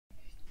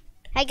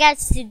Hi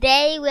guys,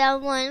 today we are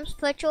in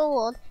virtual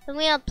world and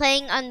we are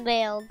playing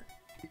Unrailed.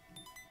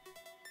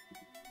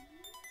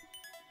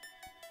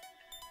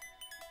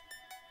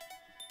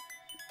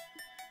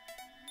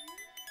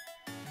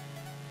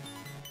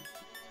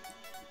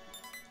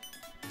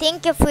 I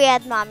think if we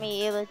had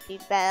mommy, it would be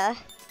better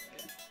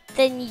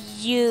than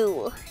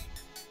you.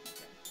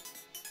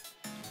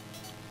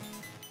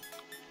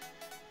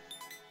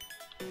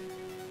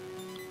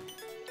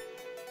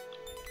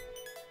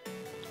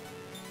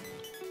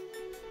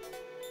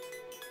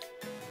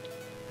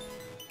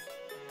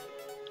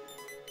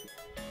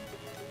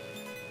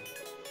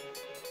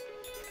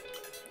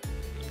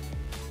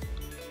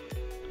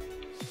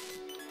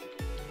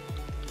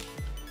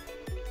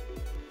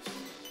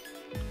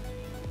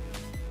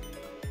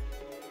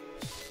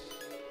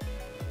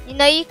 You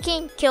know you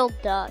can kill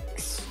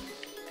ducks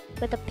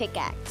with a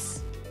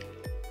pickaxe.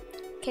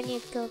 Can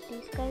you kill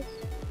these guys?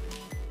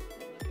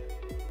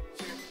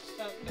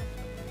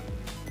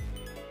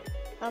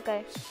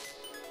 Okay.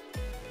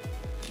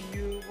 Can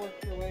you work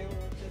your way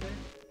over to there?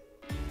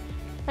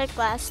 Like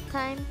last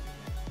time.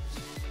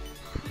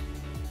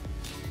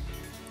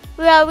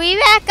 Are we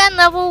back on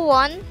level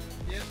 1?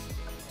 Yep.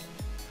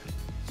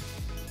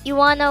 You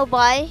wanna know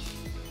why?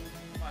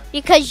 Why?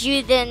 Because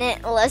you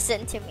didn't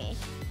listen to me.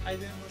 I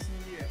didn't listen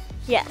to you.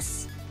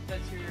 Yes.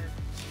 That's your...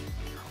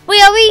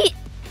 Wait,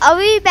 are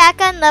we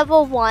back on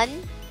level 1?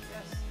 Yes.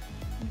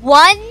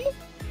 1?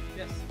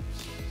 Yes.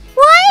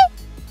 What?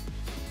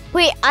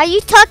 Wait, are you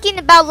talking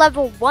about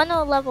level 1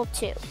 or level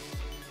 2? I got level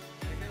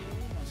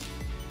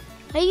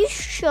 1. Are you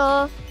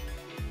sure?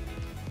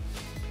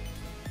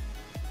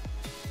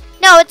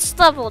 No, it's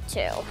level 2.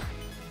 No,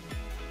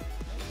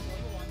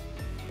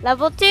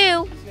 Level level 1. 2.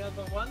 You got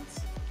the ones?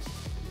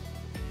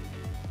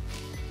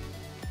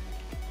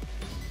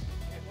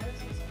 Okay, what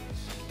is this?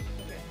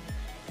 Okay.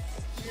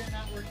 We are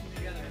not working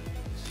together.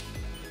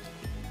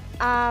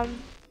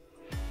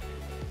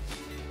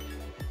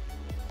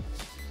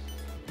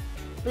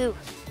 Ooh.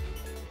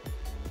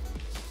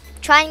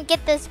 Try and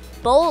get this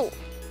bowl.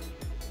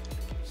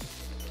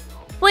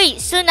 Wait,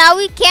 so now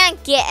we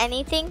can't get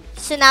anything?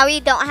 So now we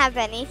don't have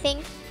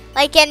anything?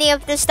 Like any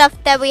of the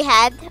stuff that we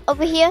had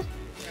over here? Right.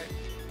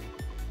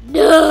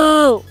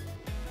 No!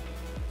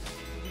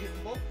 Did you get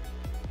the bolt?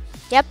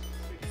 Yep.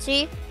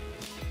 See?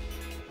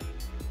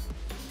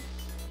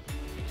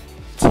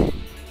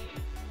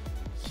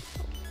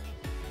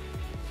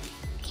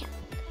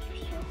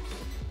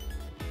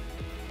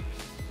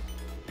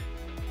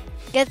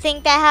 Good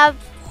thing I have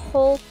a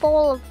whole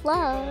bowl of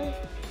love.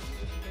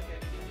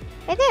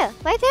 Right there,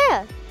 right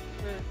there,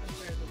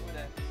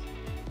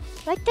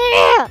 right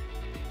there.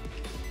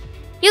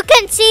 You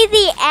can see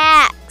the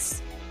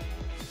axe.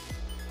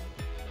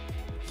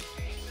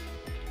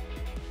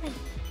 My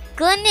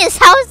goodness,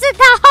 how is it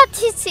that hard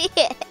to see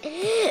it?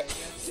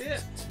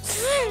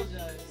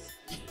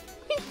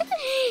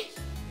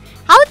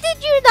 How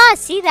did you not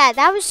see that?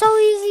 That was so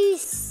easy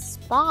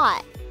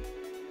spot.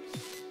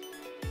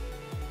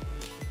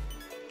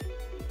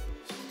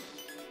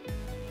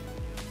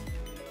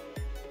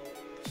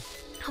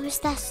 How is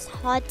that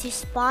hard to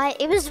spot?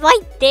 It was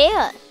right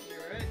there.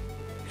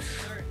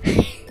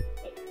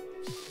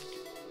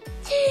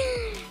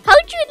 How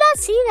did you not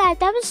see that?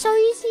 That was so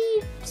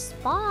easy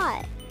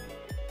spot.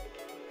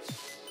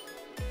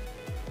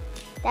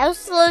 That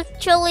was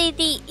literally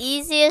the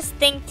easiest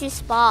thing to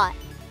spot.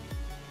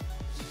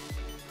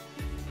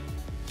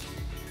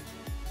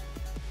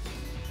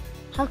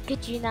 How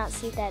could you not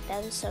see that?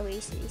 That was so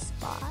easy to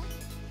spot.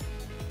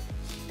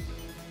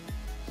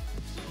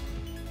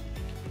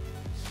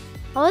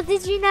 Oh,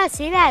 did you not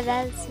see that?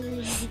 That's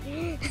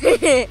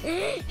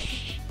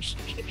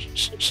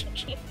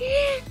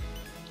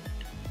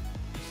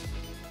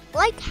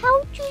like,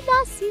 how did you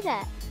not see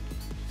that?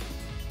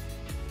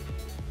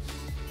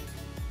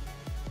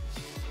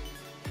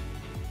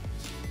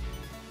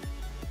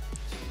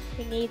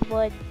 We need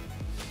wood.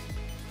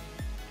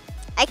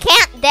 I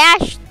can't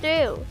dash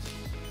through.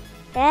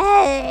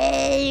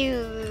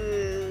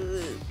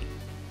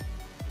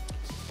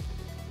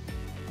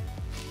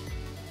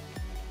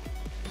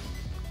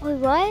 Wait,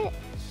 what?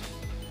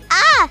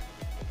 Ah!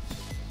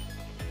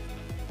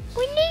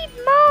 We need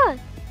more!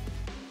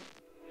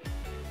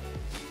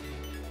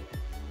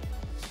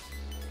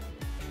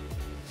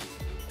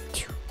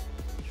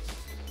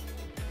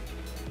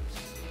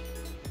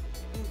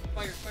 Ooh,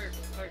 fire, fire,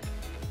 fire.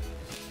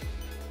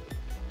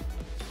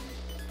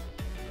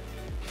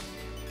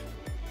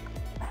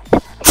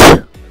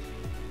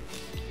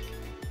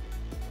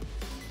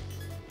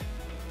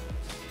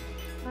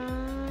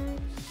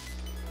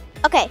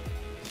 Okay.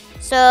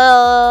 So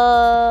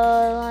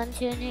 1,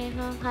 2, 3,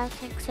 4, 5,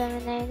 6,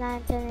 7, 8,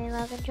 9, 10,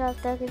 11, 12,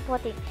 13,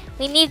 14.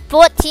 We need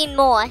 14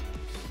 more.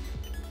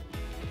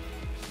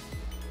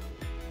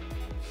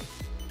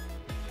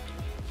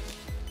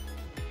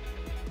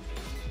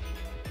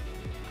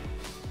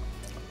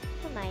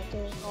 What am I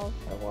doing all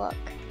the work?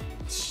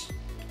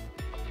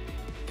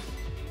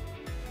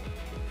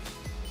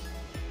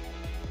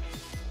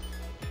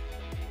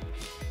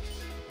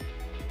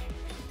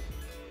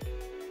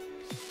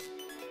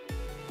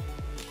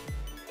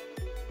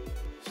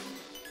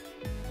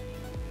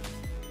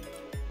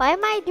 Why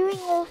am I doing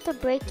all of the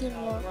breaking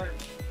work?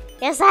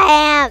 Yes, I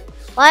am.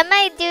 Why am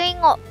I doing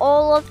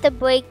all of the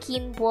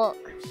breaking work?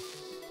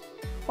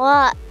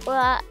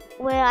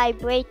 Where I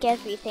break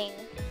everything.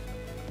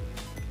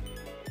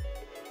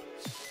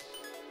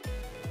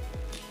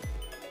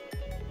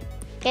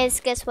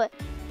 Guess what?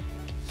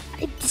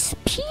 I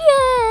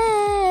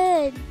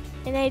disappeared!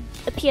 And I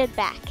appeared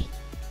back.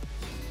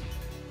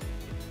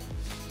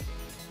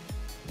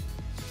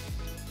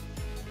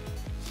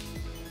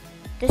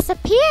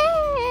 Disappeared!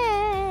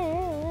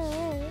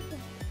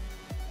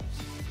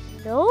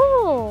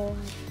 No,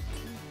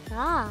 I did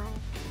not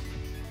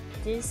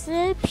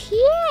disappear.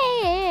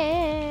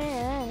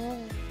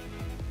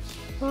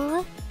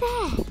 What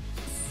that?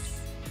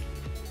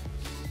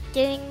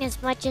 Getting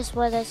as much as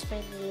wood as we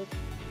need.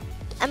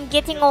 I'm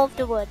getting all of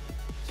the wood.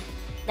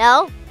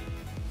 No?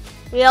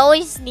 We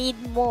always need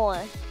more.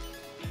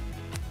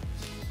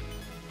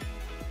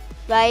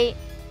 Right?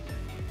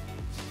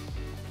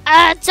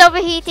 Ah, it's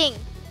overheating.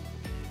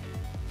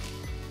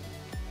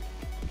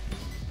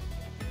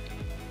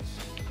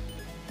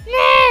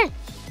 Nah!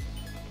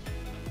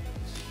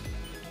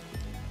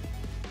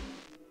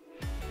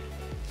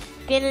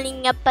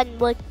 Filling up on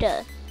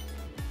water.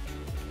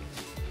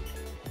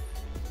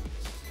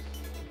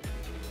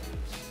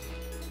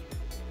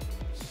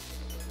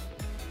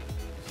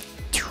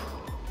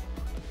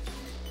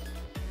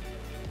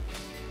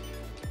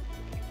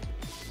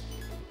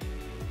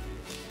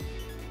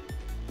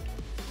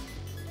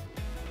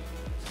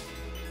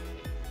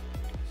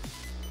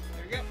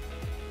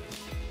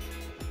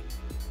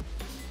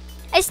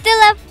 I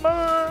still have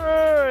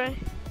more.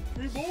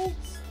 3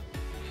 bolts.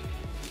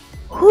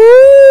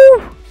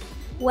 Whoo!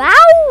 Wow!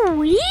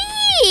 Let's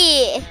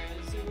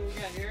see what we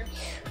got here.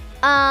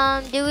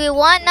 Do we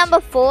want number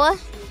 4?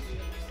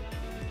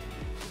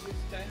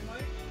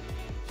 Dynamite.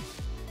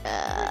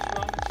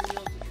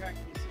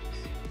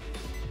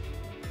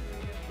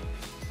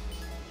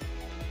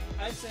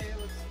 I say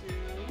let's do.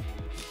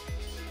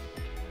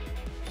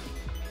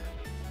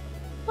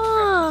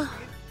 Oh,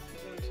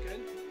 Sounds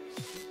good.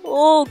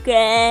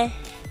 okay.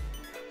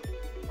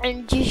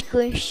 I'm just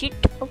going to shoot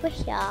over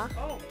here.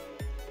 Oh,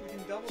 we can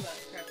double that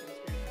crafting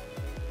speed.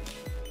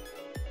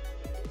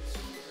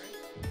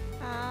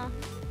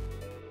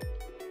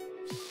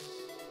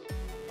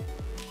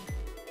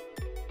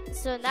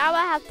 So now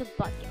I have the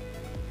bucket.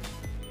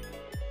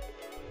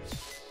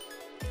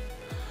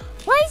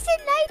 Why is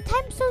it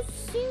nighttime so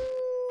soon?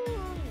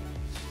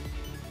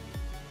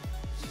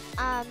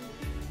 Try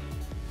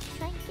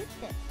and get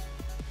this.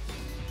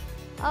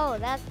 Oh,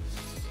 that's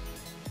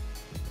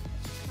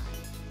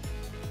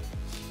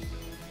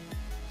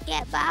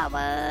get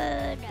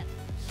powered.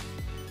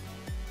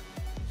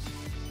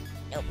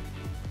 Nope.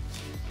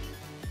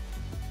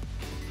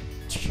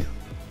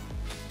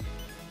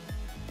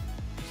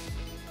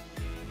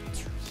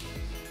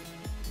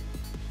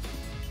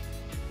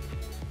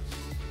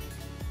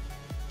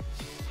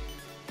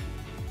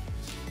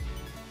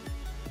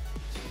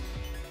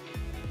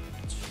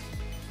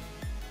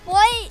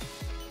 What?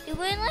 It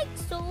went like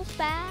so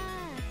fast.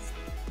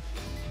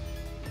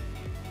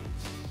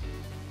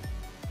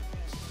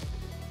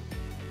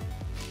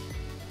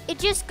 It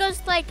just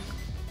goes like.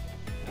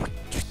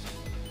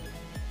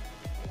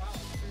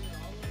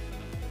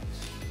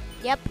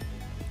 Yep.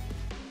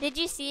 Did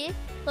you see it?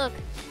 Look.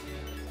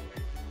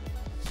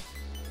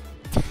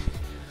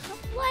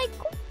 Like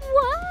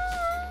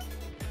what?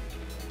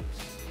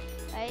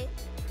 Right?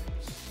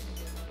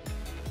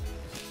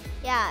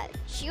 Yeah,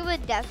 she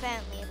would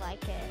definitely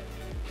like it.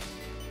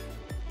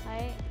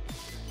 Right?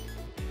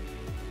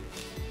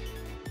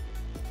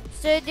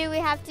 So do we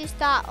have to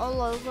start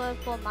all over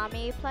for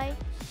mommy to play?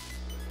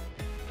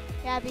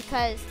 Yeah,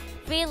 because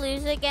if we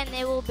lose again,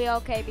 it will be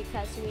okay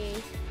because we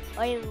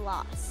already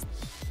lost.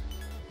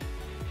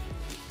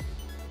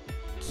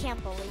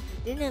 Can't believe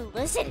you didn't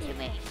listen to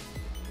me.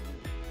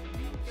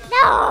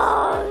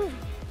 No!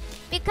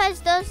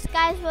 Because those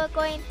guys were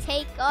going to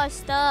take our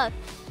stuff.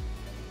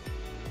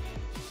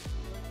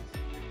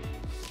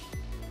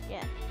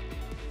 Yeah.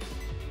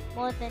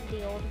 More than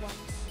the old ones.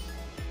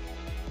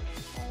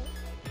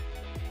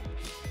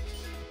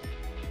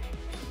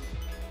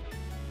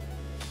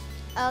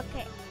 Right.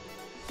 Okay.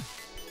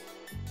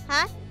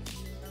 Huh?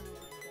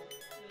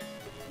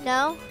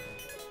 No?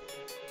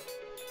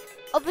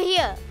 Over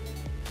here.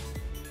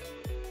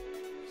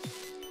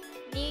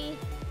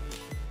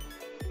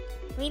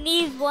 We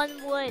need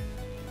 1 wood.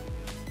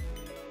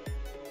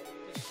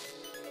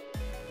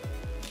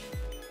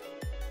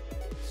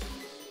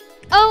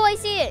 Oh, I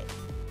see it.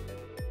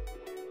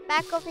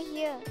 Back over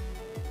here.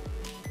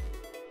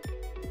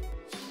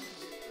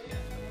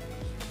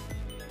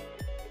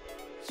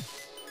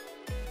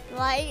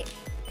 Right?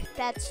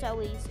 That's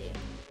so easy.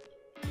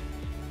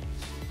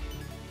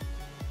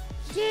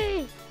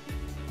 Gee.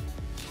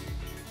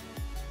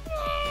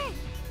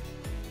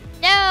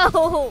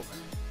 No!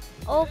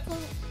 Open.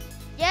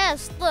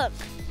 Yes, look.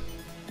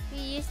 We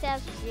used to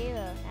have 0.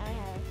 Now we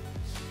have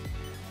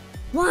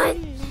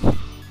 1.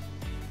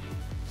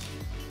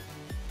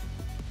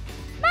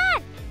 Come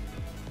on!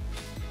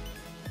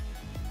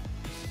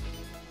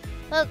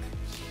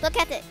 Look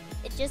at it.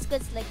 It just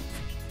goes like.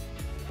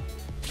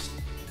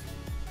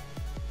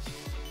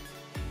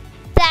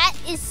 That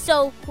is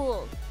so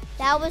cool.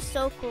 That was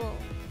so cool.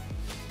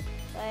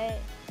 Right.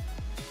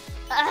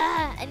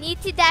 I need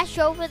to dash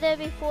over there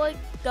before it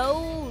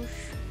goes.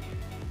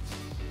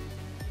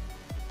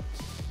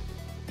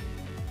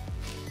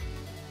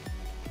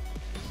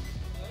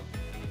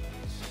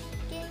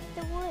 Getting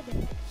the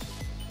wood.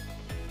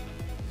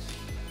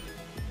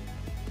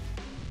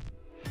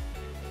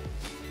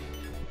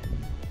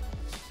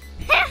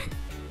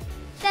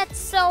 That's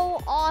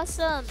so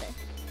awesome.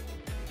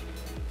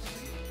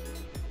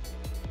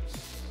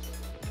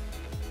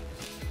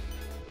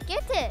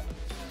 Get it.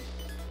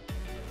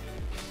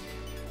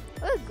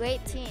 What a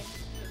great team.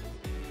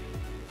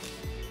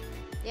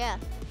 Yeah.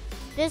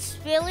 This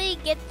really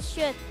gets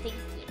you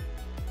thinking.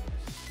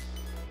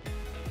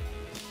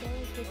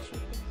 Really gets you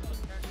thinking.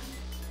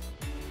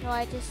 No,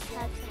 I just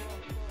had some.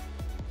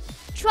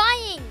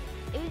 Trying!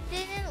 It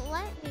didn't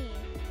let me.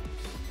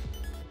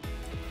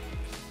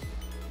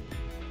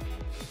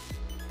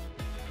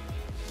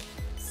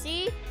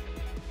 See?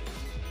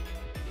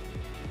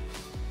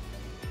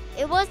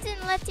 It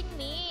wasn't letting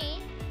me.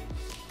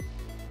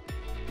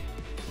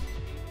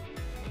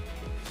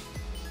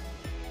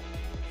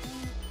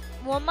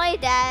 When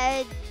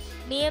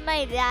me and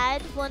my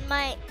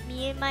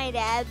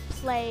dad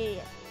play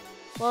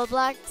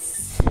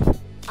Roblox,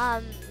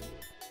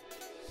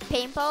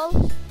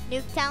 paintball,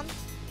 Nuketown,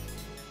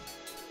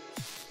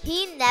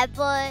 he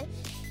never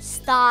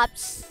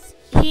stops,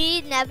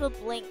 he never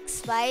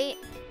blinks, right?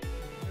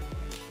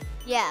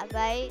 Yeah,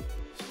 right?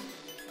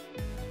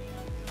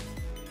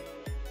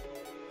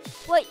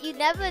 What, you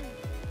never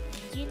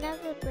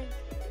blink?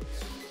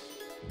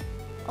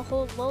 A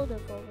whole load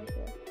of over here.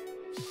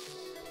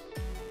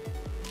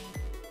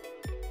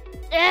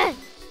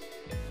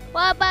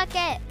 What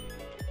bucket?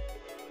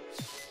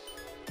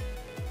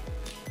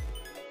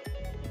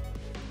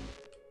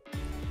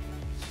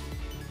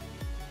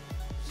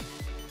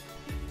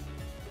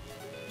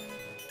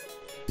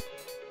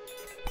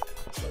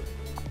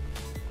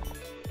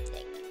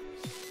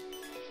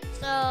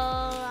 So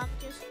I'm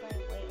just gonna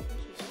wait over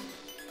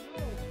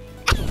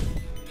here.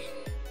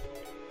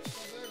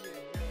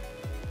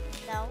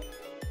 No,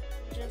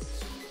 just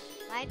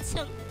find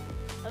some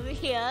over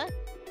here.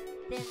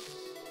 Then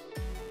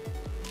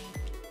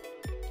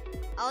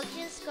I'll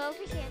just go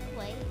over here and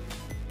wait.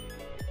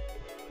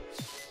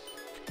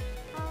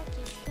 I'll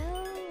just go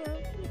over here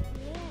and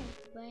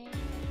wait.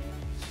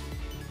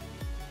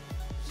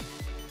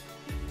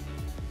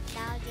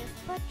 Now just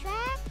put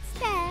tracks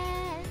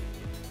down.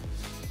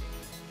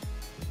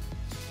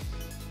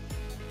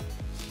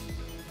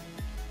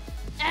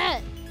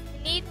 We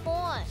need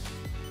more.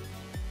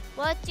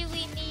 What do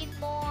we need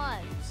more?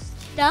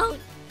 Stone.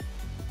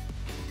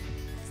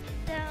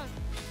 Stone.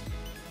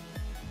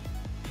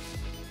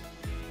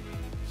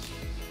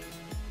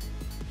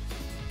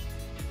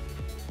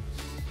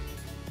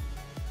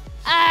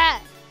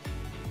 Ah!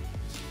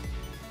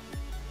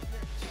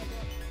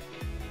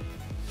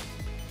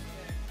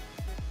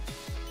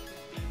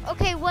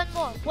 Okay, one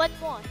more.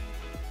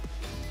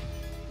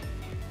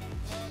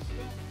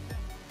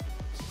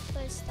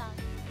 First time.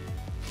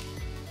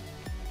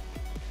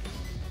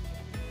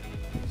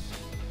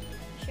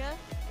 Sure?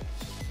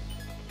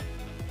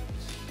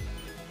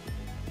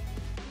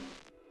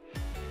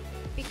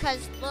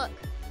 Because look.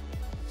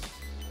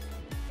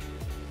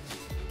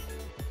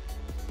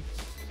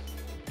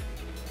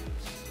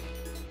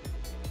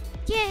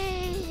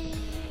 Yay!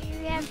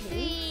 We have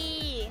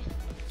 3.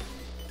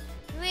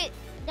 Wait,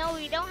 no,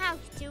 we don't have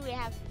 2. We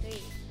have 3.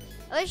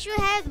 We should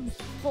have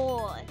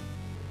 4.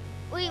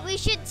 We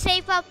should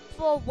save up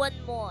for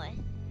 1 more,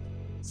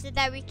 so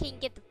that we can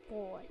get the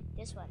 4.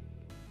 This one.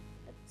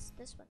 That's this one.